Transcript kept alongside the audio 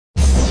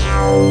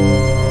For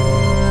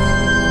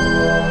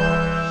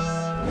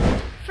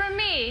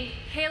me,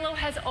 Halo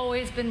has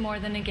always been more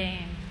than a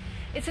game.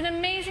 It's an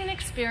amazing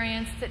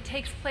experience that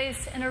takes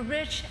place in a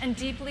rich and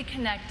deeply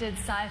connected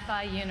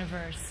sci-fi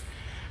universe.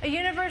 A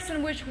universe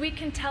in which we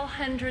can tell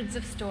hundreds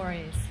of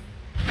stories.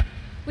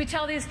 We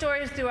tell these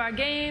stories through our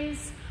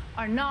games,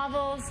 our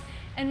novels,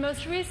 and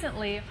most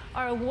recently,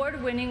 our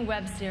award-winning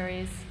web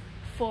series,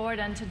 Forward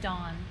Unto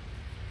Dawn.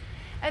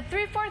 At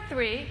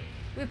 343,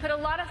 we put a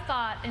lot of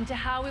thought into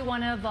how we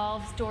want to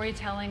evolve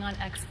storytelling on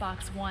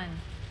Xbox One.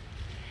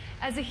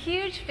 As a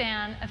huge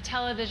fan of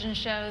television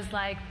shows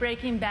like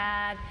Breaking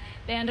Bad,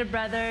 Band of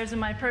Brothers,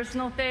 and my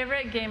personal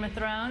favorite, Game of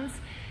Thrones,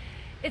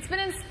 it's been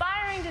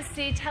inspiring to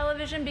see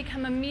television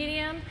become a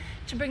medium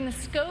to bring the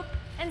scope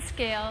and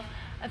scale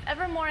of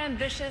ever more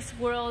ambitious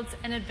worlds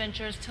and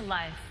adventures to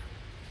life.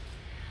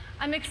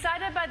 I'm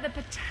excited by the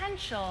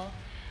potential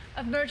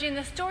of merging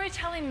the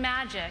storytelling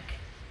magic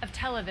of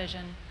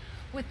television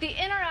with the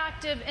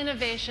interactive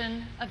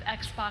innovation of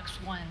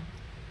Xbox One.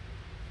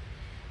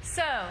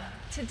 So,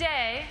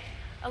 today,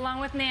 along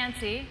with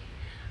Nancy,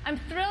 I'm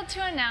thrilled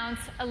to announce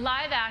a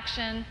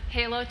live-action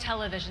Halo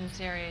television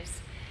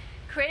series,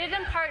 created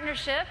in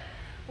partnership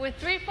with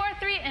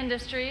 343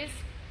 Industries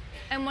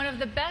and one of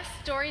the best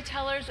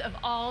storytellers of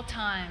all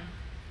time,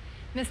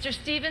 Mr.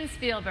 Steven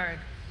Spielberg.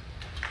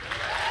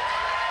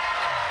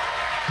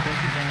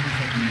 Thank you, Bonnie.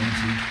 Thank you,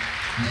 Nancy.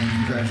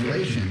 And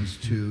congratulations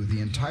to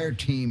the entire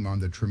team on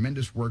the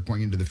tremendous work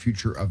going into the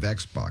future of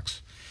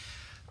Xbox.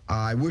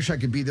 I wish I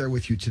could be there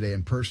with you today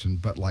in person,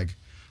 but like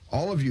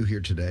all of you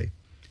here today,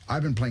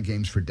 I've been playing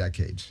games for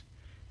decades.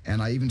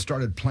 And I even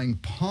started playing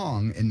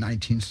Pong in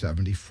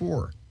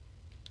 1974.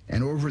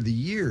 And over the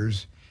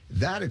years,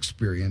 that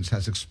experience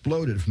has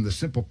exploded from the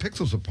simple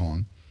pixels of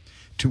Pong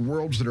to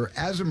worlds that are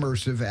as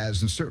immersive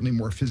as, and certainly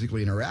more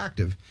physically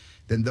interactive,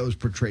 than those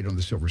portrayed on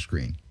the silver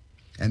screen.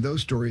 And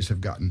those stories have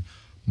gotten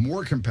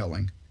more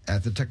compelling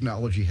as the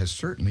technology has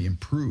certainly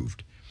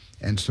improved.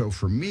 And so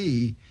for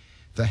me,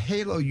 the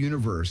Halo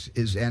universe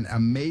is an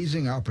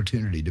amazing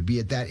opportunity to be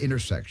at that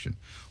intersection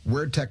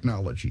where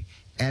technology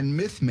and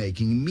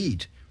myth-making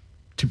meet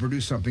to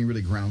produce something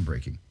really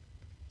groundbreaking.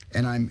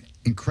 And I'm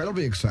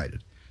incredibly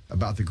excited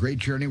about the great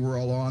journey we're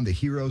all on, the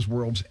heroes,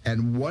 worlds,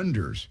 and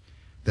wonders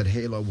that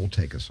Halo will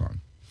take us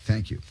on.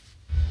 Thank you.